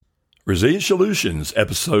Resilient Solutions,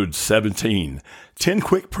 Episode 17, 10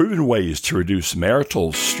 Quick Proven Ways to Reduce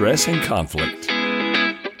Marital Stress and Conflict.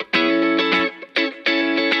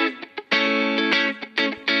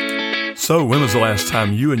 So, when was the last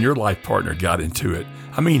time you and your life partner got into it?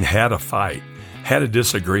 I mean, had a fight, had a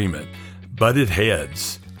disagreement, butted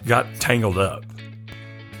heads, got tangled up.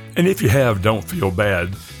 And if you have, don't feel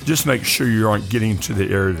bad. Just make sure you aren't getting to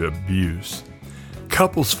the area of abuse.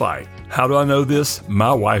 Couples fight. How do I know this?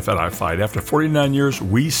 My wife and I fight. After 49 years,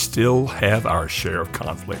 we still have our share of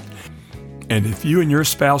conflict. And if you and your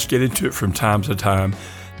spouse get into it from time to time,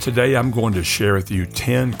 today I'm going to share with you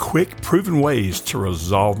 10 quick, proven ways to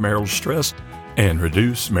resolve marital stress and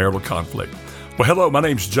reduce marital conflict. Well, hello, my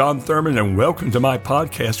name's John Thurman, and welcome to my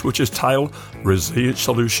podcast, which is titled Resilient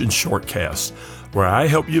Solutions Shortcast, where I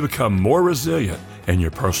help you become more resilient in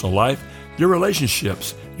your personal life, your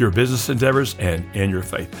relationships, your business endeavors, and in your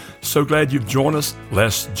faith. So glad you've joined us.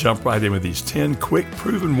 Let's jump right in with these 10 quick,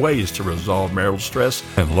 proven ways to resolve marital stress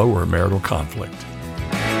and lower marital conflict.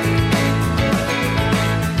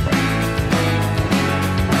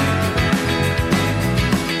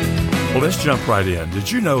 Well, let's jump right in. Did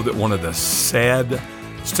you know that one of the sad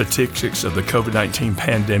statistics of the COVID-19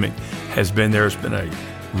 pandemic has been there's been a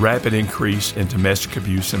rapid increase in domestic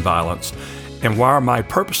abuse and violence? And while my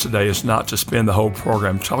purpose today is not to spend the whole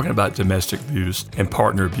program talking about domestic abuse and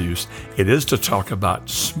partner abuse, it is to talk about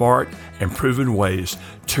smart and proven ways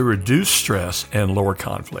to reduce stress and lower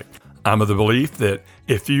conflict. I'm of the belief that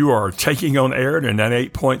if you are taking on air at a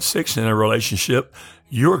 98.6 in a relationship,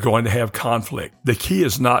 you're going to have conflict. The key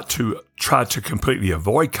is not to try to completely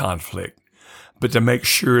avoid conflict, but to make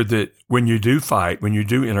sure that when you do fight, when you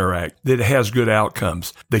do interact, that it has good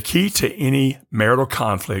outcomes. The key to any marital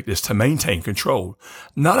conflict is to maintain control,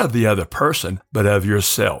 not of the other person, but of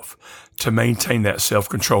yourself, to maintain that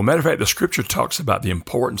self-control. Matter of fact, the scripture talks about the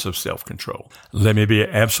importance of self-control. Let me be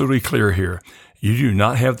absolutely clear here. You do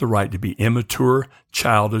not have the right to be immature,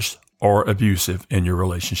 childish, or abusive in your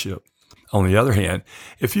relationship. On the other hand,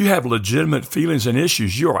 if you have legitimate feelings and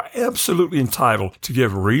issues, you are absolutely entitled to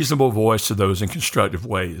give reasonable voice to those in constructive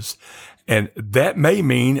ways. And that may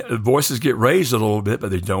mean voices get raised a little bit,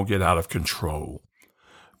 but they don't get out of control.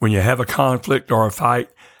 When you have a conflict or a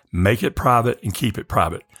fight, make it private and keep it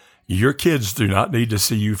private. Your kids do not need to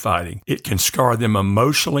see you fighting. It can scar them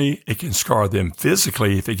emotionally. It can scar them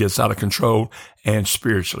physically if it gets out of control, and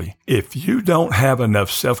spiritually. If you don't have enough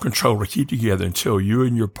self-control to keep together until you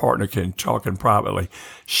and your partner can talk in privately,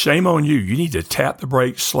 shame on you. You need to tap the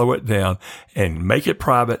brakes, slow it down, and make it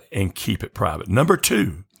private and keep it private. Number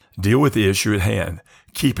 2, deal with the issue at hand.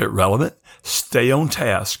 Keep it relevant. Stay on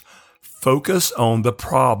task. Focus on the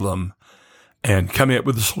problem and coming up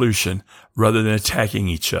with a solution rather than attacking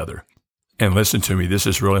each other. And listen to me, this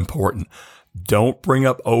is real important. Don't bring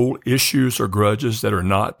up old issues or grudges that are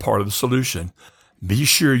not part of the solution. Be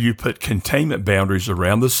sure you put containment boundaries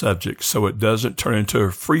around the subject so it doesn't turn into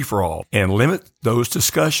a free-for-all, and limit those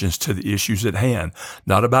discussions to the issues at hand,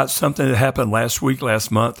 not about something that happened last week,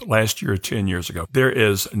 last month, last year, or 10 years ago. There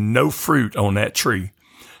is no fruit on that tree.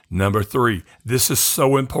 Number 3, this is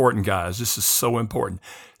so important, guys. This is so important.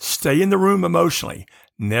 Stay in the room emotionally.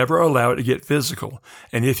 Never allow it to get physical.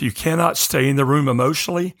 And if you cannot stay in the room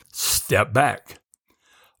emotionally, step back.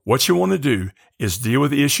 What you want to do is deal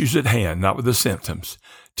with the issues at hand, not with the symptoms.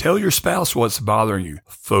 Tell your spouse what's bothering you.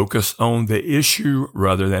 Focus on the issue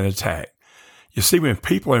rather than attack. You see, when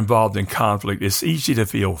people are involved in conflict, it's easy to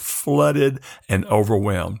feel flooded and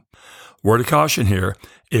overwhelmed. Word of caution here,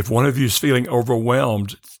 if one of you is feeling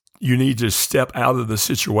overwhelmed, you need to step out of the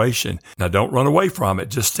situation. Now, don't run away from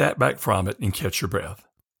it. Just step back from it and catch your breath.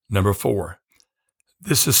 Number 4,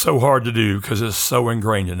 this is so hard to do because it's so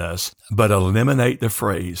ingrained in us, but eliminate the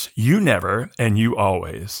phrase, you never and you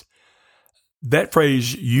always. That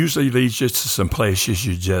phrase usually leads you to some places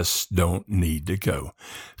you just don't need to go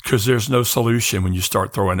because there's no solution when you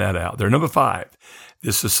start throwing that out there. Number 5,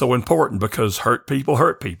 this is so important because hurt people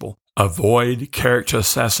hurt people. Avoid character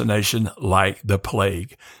assassination like the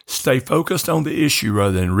plague. Stay focused on the issue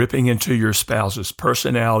rather than ripping into your spouse's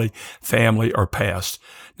personality, family, or past.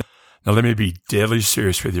 Now, let me be deadly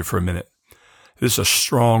serious with you for a minute. This is a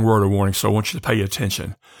strong word of warning, so I want you to pay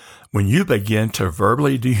attention. When you begin to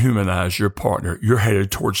verbally dehumanize your partner, you're headed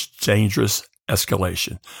towards dangerous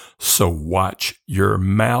escalation. So watch your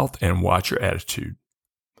mouth and watch your attitude.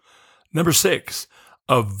 Number 6,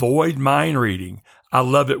 avoid mind reading. I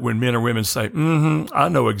love it when men or women say, I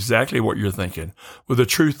know exactly what you're thinking. Well, the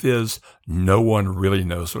truth is, no one really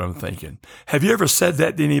knows what I'm thinking. Have you ever said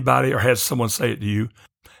that to anybody or had someone say it to you?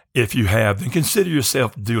 If you have, then consider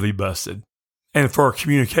yourself duly busted. And for a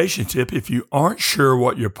communication tip, if you aren't sure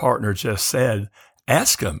what your partner just said,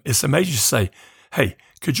 ask them. It's amazing to say, hey,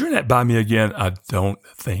 could you run that by me again? I don't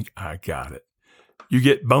think I got it. You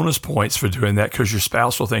get bonus points for doing that because your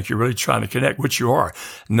spouse will think you're really trying to connect, which you are.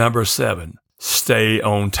 Number 7, stay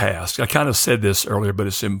on task. I kind of said this earlier, but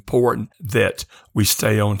it's important that we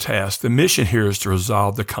stay on task. The mission here is to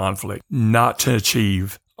resolve the conflict, not to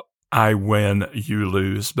achieve I win, you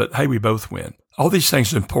lose, but hey, we both win. All these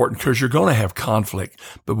things are important because you're going to have conflict,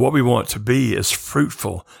 but what we want it to be is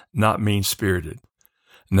fruitful, not mean-spirited.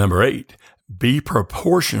 Number 8, be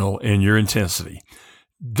proportional in your intensity.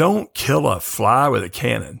 Don't kill a fly with a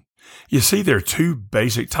cannon. You see, there are 2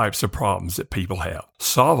 basic types of problems that people have,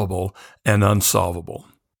 solvable and unsolvable,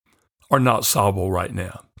 or not solvable right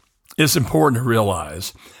now. It's important to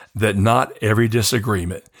realize that not every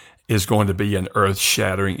disagreement is going to be an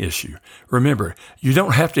earth-shattering issue. Remember, you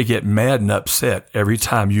don't have to get mad and upset every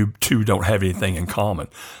time you two don't have anything in common.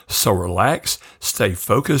 So relax, stay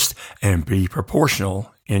focused, and be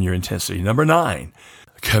proportional in your intensity. Number 9,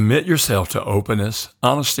 commit yourself to openness,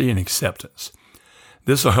 honesty, and acceptance.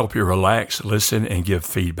 This will help you relax, listen, and give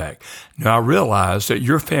feedback. Now, I realize that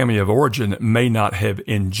your family of origin may not have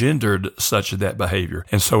engendered such that behavior.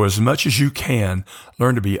 And so as much as you can,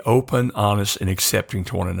 learn to be open, honest, and accepting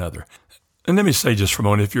to one another. And let me say just for a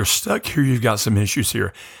moment, if you're stuck here, you've got some issues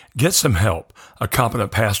here, get some help. A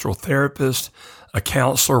competent pastoral therapist, a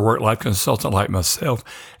counselor, work-life consultant like myself,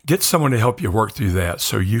 get someone to help you work through that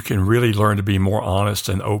so you can really learn to be more honest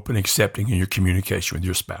and open, accepting in your communication with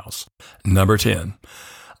your spouse. Number 10,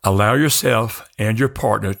 allow yourself and your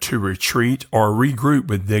partner to retreat or regroup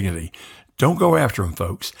with dignity. Don't go after them,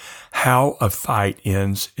 folks. How a fight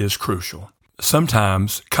ends is crucial.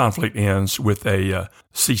 Sometimes conflict ends with a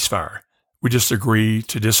ceasefire. We just agree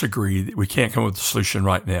to disagree that we can't come up with a solution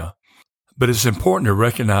right now. But it's important to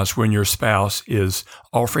recognize when your spouse is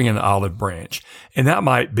offering an olive branch. And that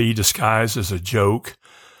might be disguised as a joke,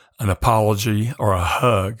 an apology, or a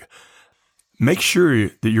hug. Make sure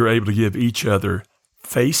that you're able to give each other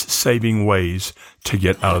face-saving ways to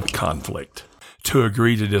get out of the conflict, to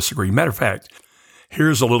agree to disagree. Matter of fact,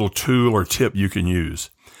 here's a little tool or tip you can use.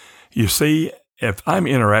 You see, if I'm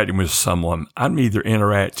interacting with someone, I'm either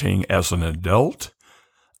interacting as an adult,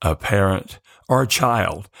 a parent, or a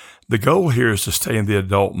child. The goal here is to stay in the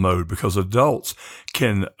adult mode because adults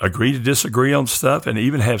can agree to disagree on stuff and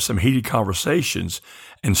even have some heated conversations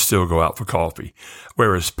and still go out for coffee.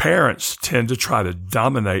 Whereas parents tend to try to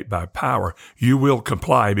dominate by power. You will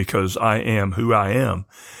comply because I am who I am.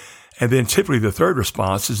 And then typically the third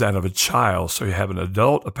response is that of a child. So you have an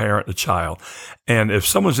adult, a parent, a child. And if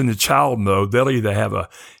someone's in the child mode, they'll either have a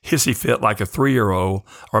hissy fit like a 3-year-old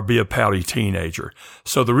or be a pouty teenager.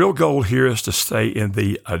 So the real goal here is to stay in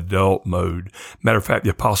the adult mode. Matter of fact, the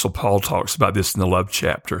Apostle Paul talks about this in the love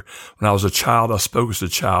chapter. When I was a child, I spoke as a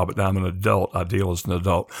child, but now I'm an adult. I deal as an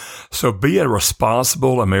adult. So be a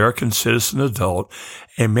responsible American citizen adult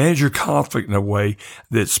and manage your conflict in a way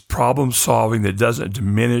that's problem solving, that doesn't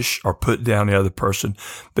diminish or put down the other person,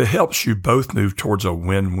 but helps you both move towards a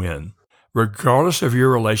win-win. Regardless of your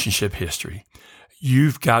relationship history,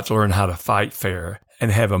 you've got to learn how to fight fair and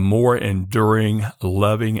have a more enduring,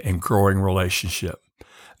 loving, and growing relationship.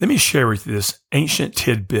 Let me share with you this ancient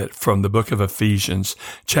tidbit from the book of Ephesians,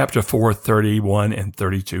 chapter 4, 31 and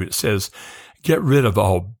 32. It says, get rid of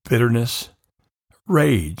all bitterness,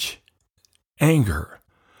 rage, anger,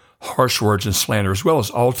 harsh words and slander, as well as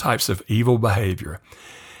all types of evil behavior.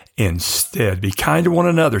 Instead, be kind to one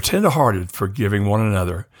another, tender-hearted, forgiving one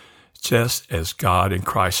another, just as God in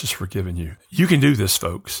Christ has forgiven you. You can do this,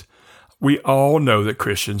 folks. We all know that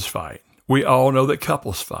Christians fight. We all know that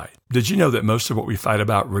couples fight. Did you know that most of what we fight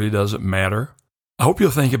about really doesn't matter? I hope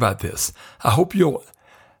you'll think about this. I hope you'll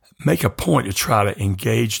make a point to try to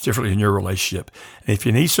engage differently in your relationship. And if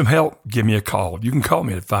you need some help, give me a call. You can call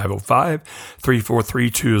me at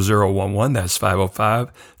 505-343-2011. That's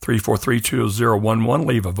 505-343-2011.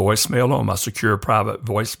 Leave a voicemail on my secure private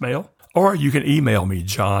voicemail. Or you can email me,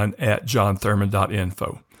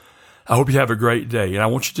 john@johnthurman.info. I hope you have a great day. And I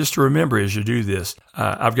want you just to remember as you do this,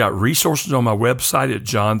 I've got resources on my website at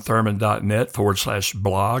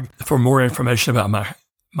johnthurman.net/blog. For more information about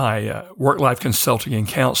my work-life consulting and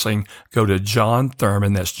counseling, go to John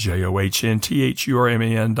Thurman, that's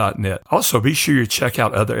JOHNTHURMAN.net. Also, be sure you check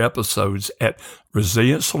out other episodes at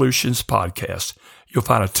Resilient Solutions Podcast. You'll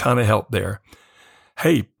find a ton of help there.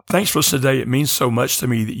 Hey, thanks for listening today. It means so much to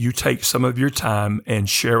me that you take some of your time and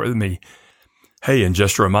share it with me. Hey, and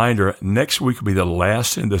just a reminder, next week will be the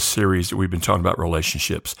last in the series that we've been talking about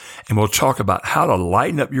relationships, and we'll talk about how to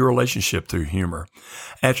lighten up your relationship through humor.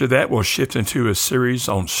 After that, we'll shift into a series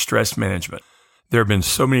on stress management. There have been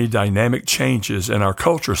so many dynamic changes in our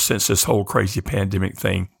culture since this whole crazy pandemic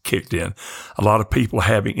thing kicked in. A lot of people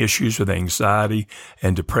having issues with anxiety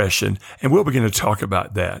and depression, and we'll begin to talk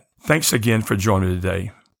about that. Thanks again for joining me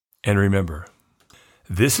today. And remember,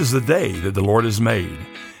 this is the day that the Lord has made,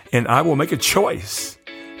 and I will make a choice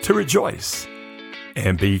to rejoice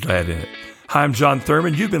and be glad in it. Hi, I'm John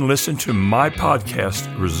Thurman. You've been listening to my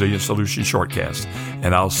podcast, Resilient Solution Shortcast,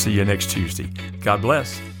 and I'll see you next Tuesday. God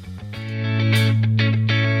bless.